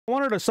I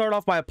wanted to start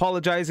off by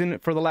apologizing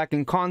for the lack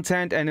in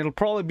content, and it'll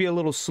probably be a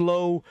little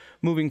slow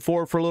moving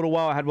forward for a little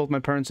while. I had both my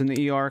parents in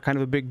the ER, kind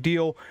of a big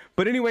deal.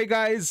 But anyway,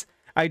 guys,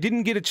 I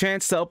didn't get a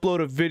chance to upload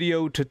a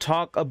video to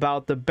talk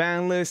about the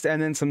ban list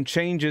and then some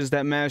changes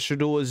that Master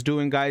Duel is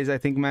doing, guys. I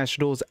think Master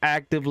Duel is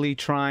actively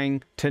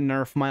trying to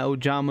nerf my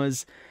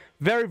Ojamas.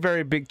 Very,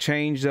 very big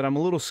change that I'm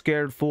a little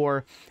scared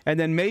for. And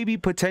then maybe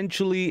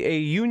potentially a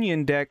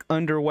union deck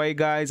underway,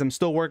 guys. I'm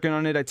still working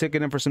on it. I took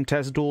it in for some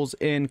test duels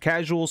in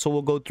casual, so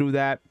we'll go through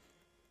that.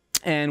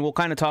 And we'll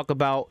kind of talk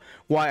about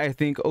why I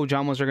think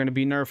Ojamas are going to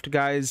be nerfed,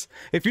 guys.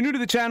 If you're new to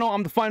the channel,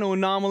 I'm the Final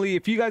Anomaly.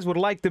 If you guys would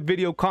like the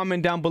video,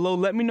 comment down below.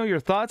 Let me know your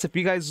thoughts. If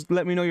you guys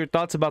let me know your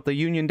thoughts about the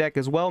Union deck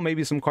as well,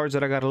 maybe some cards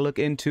that I got to look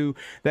into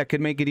that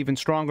could make it even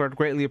stronger, I'd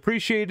greatly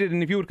appreciate it.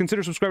 And if you would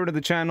consider subscribing to the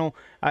channel,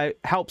 it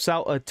helps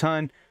out a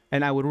ton,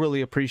 and I would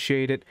really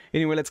appreciate it.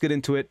 Anyway, let's get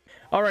into it.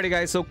 Alrighty,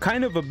 guys, so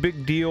kind of a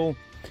big deal.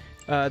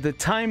 The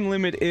time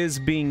limit is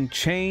being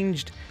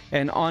changed,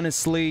 and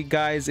honestly,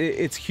 guys,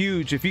 it's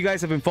huge. If you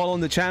guys have been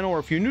following the channel, or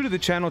if you're new to the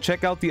channel,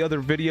 check out the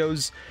other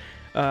videos.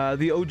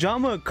 The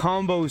Ojama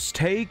combos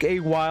take a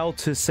while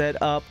to set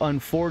up.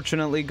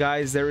 Unfortunately,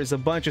 guys, there is a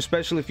bunch,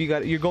 especially if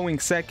you're going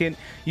second,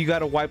 you got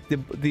to wipe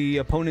the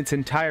opponent's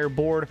entire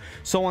board.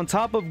 So on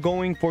top of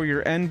going for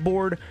your end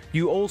board,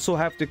 you also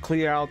have to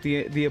clear out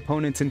the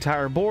opponent's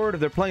entire board.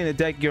 If they're playing a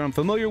deck you're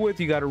unfamiliar with,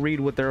 you got to read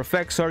what their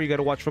effects are. You got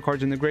to watch for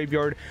cards in the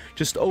graveyard.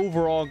 Just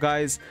overall,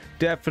 guys,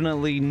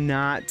 definitely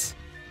not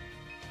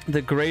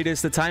the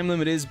greatest. The time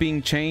limit is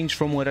being changed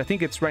from what I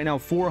think it's right now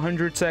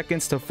 400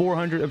 seconds to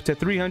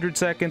 300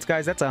 seconds,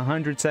 guys. That's a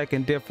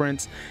 100-second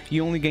difference.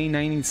 You only gain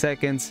 90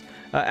 seconds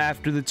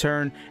after the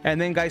turn.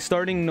 And then, guys,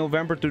 starting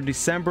November through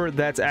December,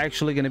 that's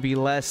actually going to be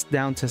less,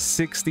 down to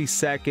 60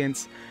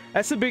 seconds.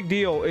 That's a big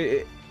deal.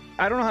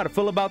 I don't know how to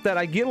feel about that.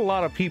 I get a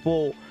lot of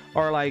people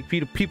are like,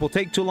 people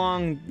take too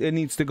long, it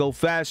needs to go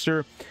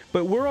faster,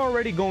 but we're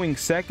already going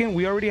second.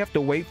 We already have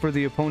to wait for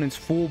the opponent's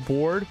full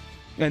board.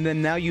 And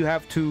then now you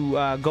have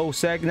to go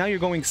second. Now you're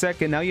going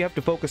second. Now you have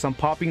to focus on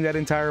popping that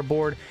entire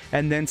board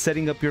and then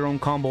setting up your own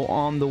combo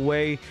on the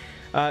way.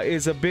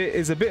 Is a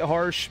bit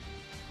harsh.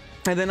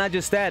 And then not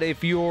just that,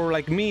 if you're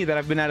like me, that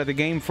I've been out of the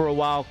game for a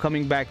while,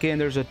 coming back in,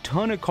 there's a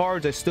ton of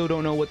cards I still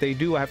don't know what they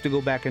do. I have to go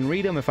back and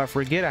read them. If I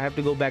forget, I have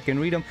to go back and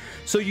read them.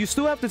 So you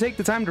still have to take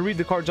the time to read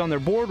the cards on their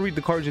board, read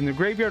the cards in the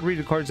graveyard, read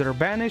the cards that are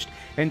banished,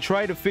 and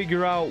try to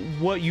figure out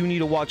what you need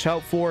to watch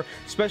out for,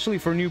 especially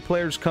for new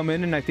players come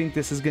in. And I think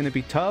this is going to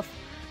be tough.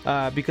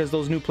 Because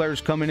those new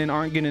players coming in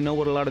aren't going to know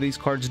what a lot of these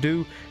cards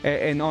do,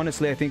 and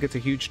honestly, I think it's a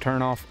huge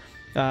turnoff.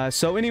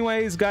 So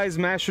anyways, guys,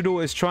 Master Duel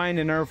is trying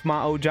to nerf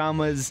my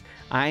Ojamas.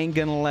 I ain't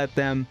gonna let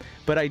them,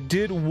 but I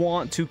did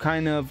want to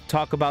kind of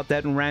talk about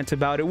that and rant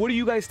about it. What do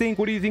you guys think?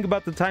 What do you think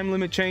about the time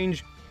limit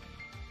change?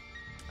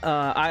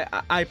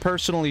 I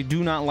personally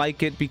do not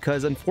like it,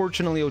 because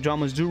unfortunately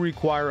Ojamas do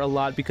require a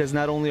lot, because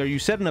not only are you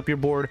setting up your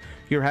board,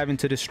 you're having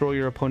to destroy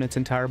your opponent's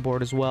entire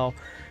board as well.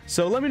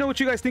 So let me know what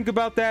you guys think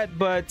about that,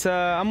 but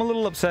I'm a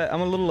little upset.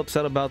 I'm a little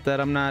upset about that.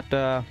 I'm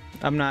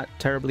not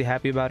terribly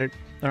happy about it,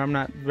 or I'm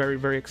not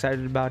very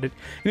excited about it.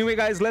 Anyway,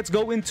 guys, let's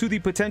go into the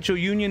potential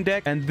union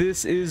deck, and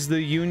this is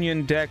the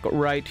union deck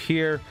right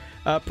here.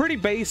 Pretty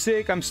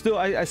basic. I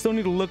still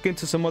need to look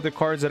into some other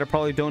cards that I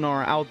probably don't know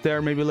are out there.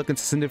 Maybe look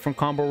into some different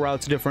combo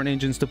routes, different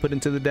engines to put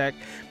into the deck.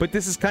 But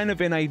this is kind of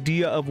an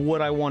idea of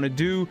what I want to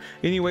do.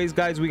 Anyways,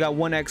 guys, we got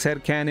one X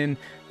head cannon,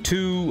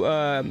 two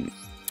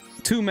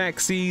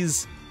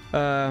Maxx's.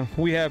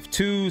 We have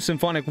two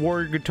Symphonic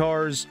warrior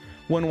guitars,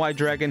 one white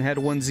dragon head,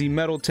 one Z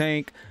metal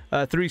tank,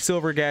 3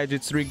 silver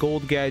gadgets, 3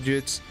 gold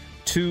gadgets,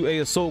 2 A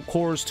assault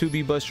cores, 2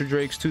 B buster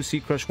drakes, 2 C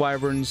crush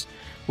wyverns.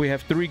 We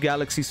have 3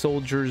 galaxy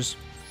soldiers,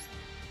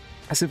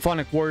 a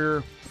Symphonic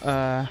warrior,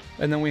 and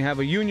then we have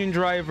a union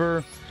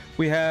driver.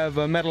 We have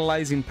a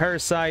metallizing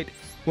parasite,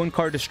 1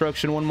 card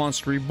destruction, 1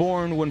 monster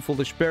reborn, 1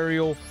 foolish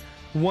burial,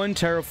 1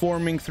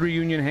 terraforming, 3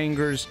 union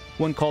hangers,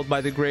 1 called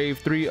by the grave,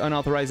 3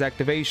 unauthorized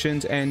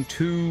activations, and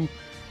 2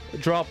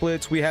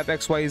 droplets. We have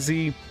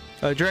XYZ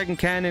Dragon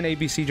Cannon,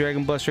 ABC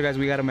Dragon Buster, guys.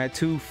 We got them at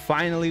 2.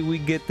 Finally, we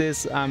get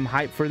this. I'm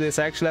hyped for this.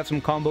 I actually have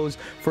some combos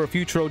for a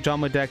future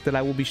Ojama deck that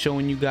I will be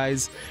showing you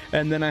guys.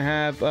 And then I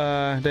have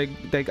I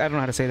don't know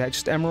how to say that,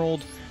 just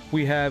Emerald.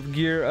 We have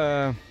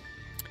Gigant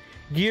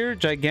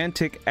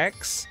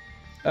X,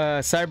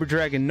 Cyber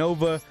Dragon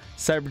Nova,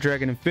 Cyber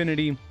Dragon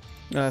Infinity,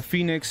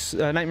 Phoenix,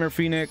 Knightmare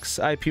Phoenix,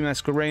 IP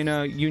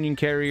Masquerena, Union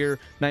Carrier,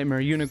 Knightmare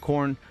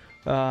Unicorn,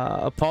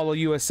 Apollo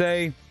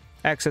USA,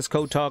 Access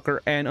Code Talker,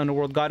 and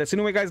Underworld Goddess.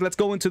 Anyway, guys, let's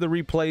go into the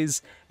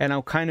replays, and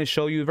I'll kind of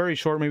show you, very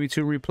short, maybe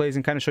 2 replays,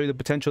 and kind of show you the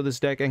potential of this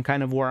deck and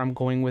kind of where I'm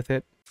going with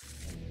it.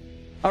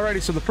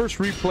 Alrighty, so the first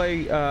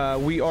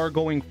replay, we are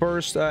going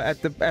first.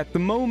 At the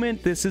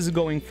moment, this is a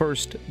going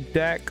first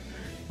deck.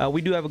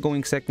 We do have a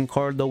going second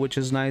card, though, which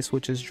is nice,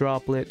 which is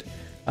Droplet.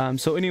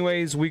 So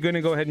anyways, we're going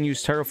to go ahead and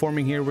use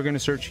Terraforming here. We're going to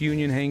search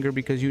Union Hanger,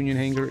 because Union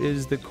Hanger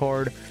is the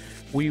card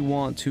we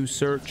want to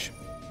search.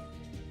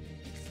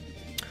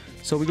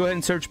 So we go ahead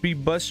and search B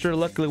Buster.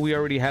 Luckily, we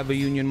already have a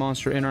Union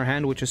monster in our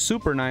hand, which is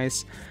super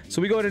nice.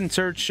 So we go ahead and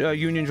search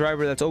Union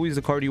Driver. That's always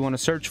the card you want to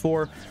search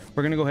for.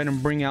 We're going to go ahead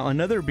and bring out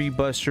another B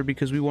Buster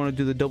because we want to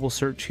do the double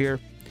search here.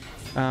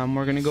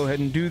 We're going to go ahead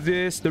and do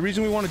this. The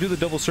reason we want to do the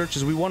double search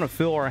is we want to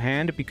fill our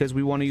hand because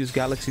we want to use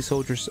Galaxy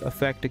Soldier's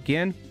effect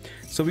again.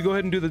 So we go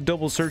ahead and do the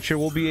double search here.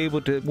 We'll be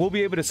able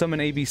to summon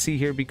ABC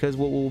here because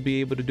what we'll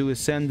be able to do is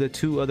send the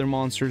 2 other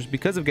monsters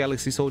because of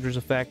Galaxy Soldier's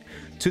effect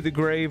to the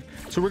grave.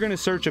 So we're going to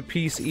search a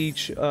piece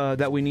each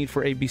that we need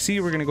for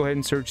ABC. We're going to go ahead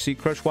and search C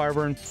Crush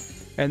Wyvern.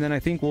 And then I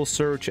think we'll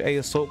search A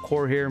Assault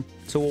Core here.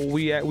 So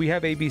we have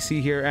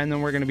ABC here, and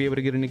then we're going to be able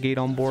to get a negate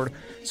on board.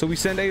 So we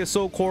send A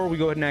Assault Core. We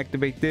go ahead and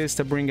activate this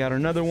to bring out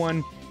another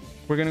one.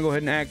 We're going to go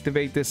ahead and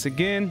activate this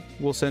again.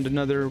 We'll send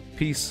another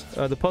piece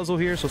of the puzzle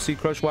here. So C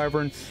Crush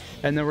Wyvern.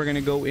 And then we're going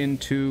to go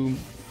into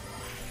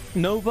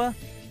Nova,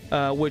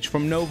 which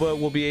from Nova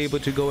we'll be able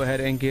to go ahead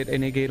and get a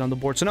negate on the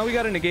board. So now we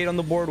got a negate on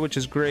the board, which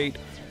is great.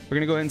 We're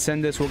going to go ahead and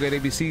send this. We'll get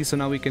ABC, so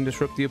now we can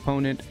disrupt the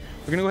opponent.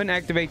 We're going to go ahead and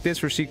activate this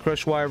for C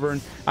Crush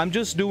Wyvern. I'm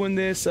just doing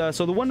this.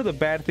 So one of the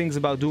bad things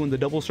about doing the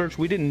double search,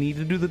 we didn't need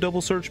to do the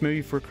double search,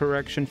 maybe for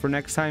correction for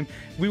next time.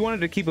 We wanted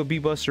to keep a B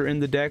Buster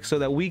in the deck so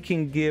that we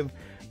can give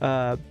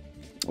our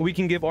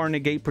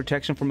negate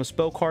protection from a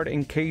spell card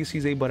in case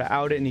he's able to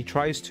out it and he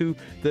tries to.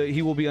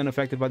 He will be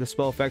unaffected by the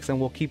spell effects, and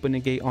we'll keep a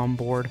negate on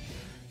board.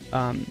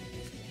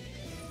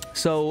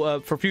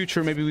 For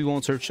future, maybe we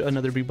won't search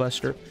another B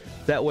Buster.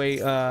 That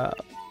way,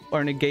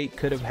 our negate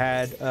could have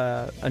had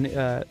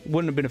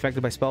wouldn't have been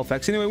affected by spell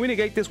effects. Anyway, we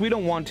negate this. We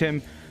don't want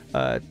him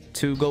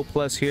to go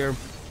plus here,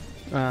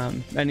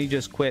 and he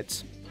just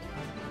quits.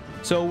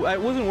 So I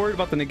wasn't worried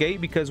about the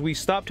negate because we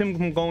stopped him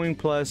from going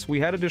plus. We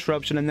had a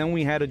disruption, and then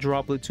we had a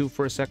Droplet 2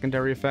 for a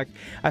secondary effect.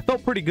 I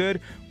felt pretty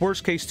good.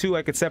 Worst case 2,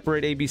 I could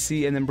separate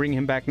ABC and then bring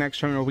him back next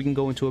turn, or we can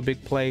go into a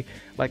big play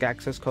like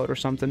access code or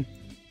something.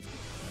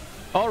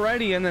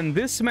 Alrighty, and then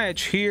this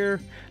match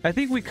here, I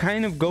think we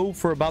kind of go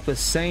for about the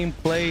same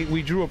play.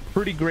 We drew a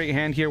pretty great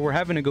hand here. We're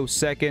having to go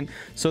second.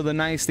 So the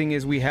nice thing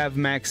is we have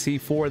Maxx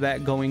for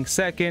that going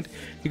second.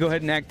 He go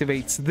ahead and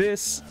activates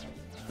this.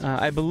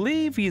 I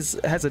believe he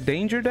has a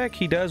danger deck.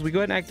 He does. We go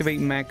ahead and activate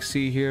Maxx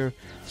here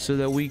so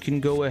that we can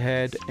go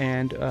ahead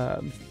and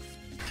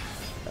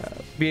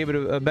be able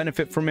to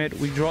benefit from it.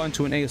 We draw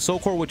into an A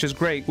Assault Core, which is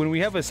great. When we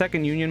have a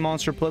second Union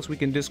monster, plus we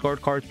can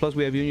discard cards, plus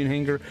we have Union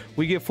Hanger,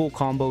 we get full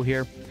combo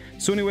here.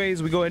 So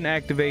anyways, we go ahead and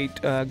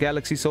activate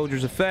Galaxy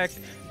Soldier's effect.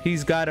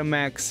 He's got a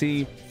Maxx.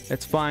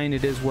 That's fine.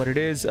 It is what it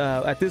is.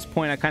 At this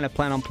point, I kind of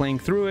plan on playing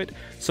through it.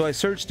 So I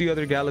searched the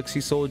other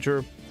Galaxy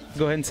Soldier.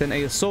 Go ahead and send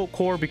A Assault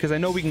Core because I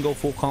know we can go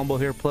full combo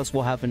here. Plus,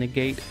 we'll have a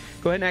negate.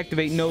 Go ahead and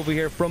activate Nova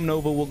here. From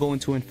Nova, we'll go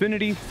into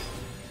Infinity.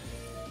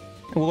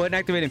 We'll go ahead and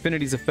activate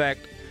Infinity's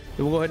effect.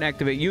 We'll go ahead and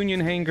activate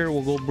Union Hanger.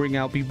 We'll go bring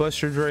out B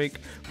Buster Drake.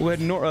 We'll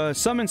go ahead and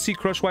summon C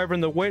Crush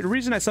Wyvern. The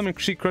reason I summon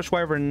C Crush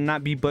Wyvern and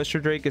not B Buster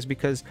Drake is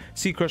because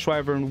C Crush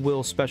Wyvern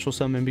will special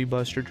summon B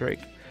Buster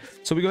Drake.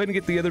 So we go ahead and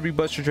get the other B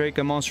Buster Drake.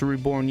 I'm also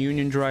Reborn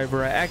Union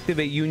Driver. I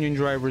activate Union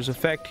Driver's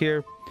effect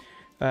here.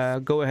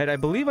 Go ahead. I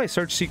believe I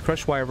searched C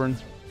Crush Wyvern.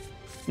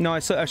 No, I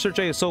searched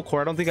A Assault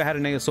Core. I don't think I had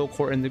an A Assault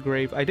Core in the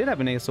grave. I did have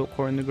an A Assault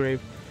Core in the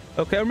grave.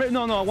 Okay,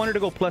 no, I wanted to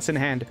go plus in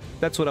hand.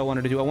 That's what I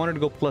wanted to do. I wanted to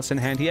go plus in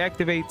hand. He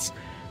activates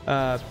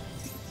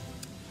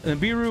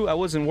Nibiru. I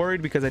wasn't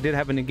worried because I did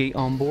have a negate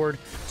on board.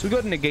 So we go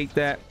ahead and negate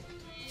that.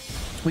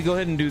 We go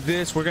ahead and do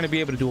this. We're going to be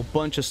able to do a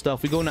bunch of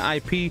stuff. We go into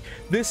IP.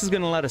 This is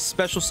going to let us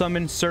special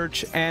summon,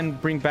 search, and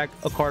bring back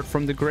a card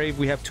from the grave.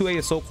 We have 2 A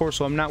Assault Core,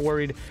 so I'm not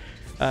worried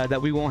that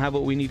we won't have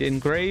what we need in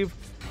grave.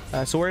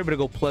 So we're able to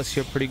go plus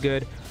here pretty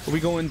good. We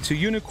go into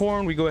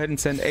Unicorn. We go ahead and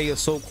send A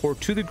Assault Core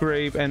to the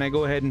grave, and I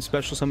go ahead and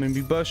special summon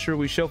B Buster.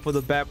 We shuffle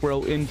the back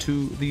row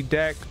into the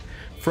deck.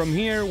 From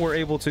here, we're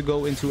able to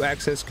go into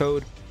access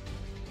code.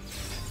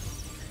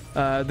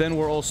 Then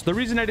we're also, the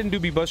reason I didn't do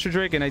B Buster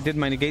Drake and I did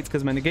my negates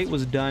because my negate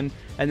was done,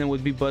 and then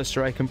with B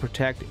Buster I can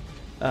protect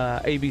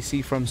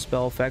ABC from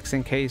spell effects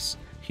in case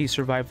he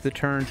survived the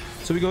turn.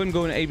 So we go ahead and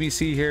go into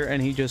ABC here,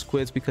 and he just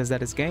quits because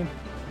that is game.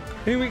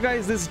 Anyway,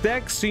 guys, this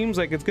deck seems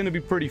like it's going to be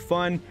pretty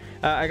fun.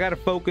 I got to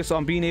focus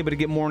on being able to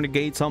get more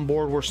negates on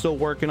board. We're still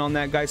working on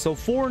that, guys. So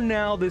for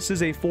now, this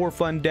is a for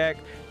fun deck.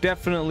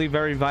 Definitely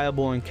very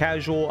viable and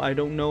casual. I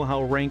don't know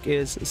how rank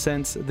is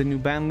since the new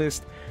ban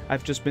list.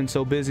 I've just been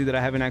so busy that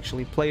I haven't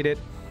actually played it.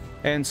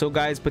 And so,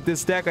 guys, but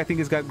this deck, I think,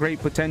 has got great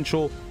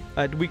potential.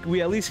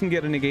 We at least can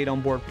get a negate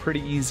on board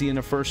pretty easy in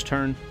the first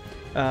turn.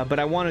 But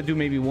I want to do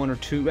maybe 1 or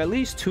 2, at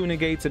least 2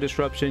 negates, a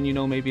disruption, you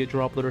know, maybe a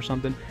droplet or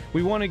something.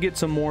 We want to get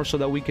some more so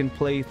that we can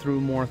play through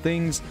more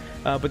things.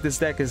 But this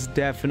deck is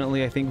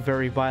definitely, I think,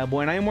 very viable.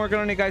 And I am working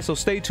on it, guys, so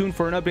stay tuned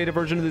for an updated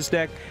version of this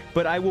deck.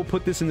 But I will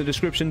put this in the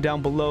description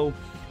down below.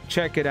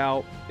 Check it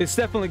out. It's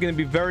definitely going to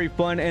be very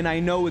fun, and I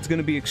know it's going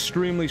to be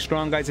extremely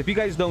strong, guys. If you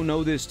guys don't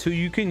know this, too,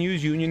 you can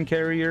use Union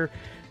Carrier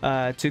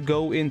to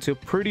go into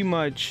pretty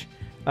much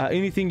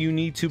anything you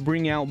need to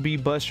bring out B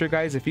Buster,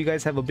 guys. If you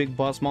guys have a big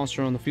boss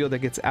monster on the field that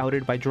gets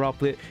outed by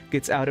Droplet,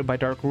 gets outed by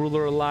Dark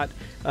Ruler a lot,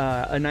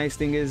 a nice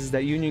thing is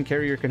that Union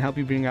Carrier can help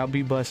you bring out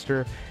B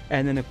Buster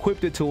and then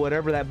equip it to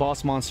whatever that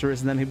boss monster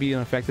is, and then he'll be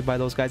unaffected by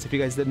those guys. If you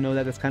guys didn't know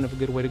that, that's kind of a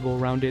good way to go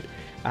around it.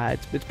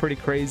 It's pretty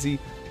crazy.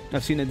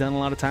 I've seen it done a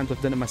lot of times.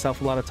 I've done it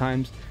myself a lot of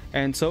times.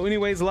 And so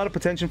anyways, a lot of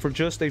potential for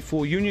just a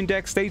full Union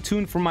deck. Stay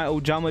tuned for my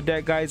Ojama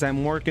deck, guys.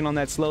 I'm working on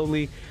that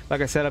slowly.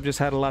 Like I said, I've just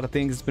had a lot of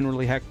things. It's been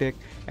really hectic,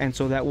 and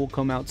so that will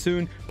come out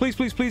soon. Please,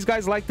 please, please,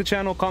 guys, like the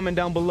channel, comment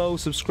down below,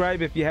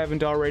 subscribe if you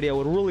haven't already. I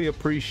would really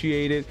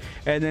appreciate it.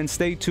 And then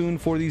stay tuned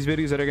for these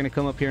videos that are going to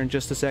come up here in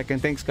just a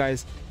second. Thanks,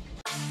 guys.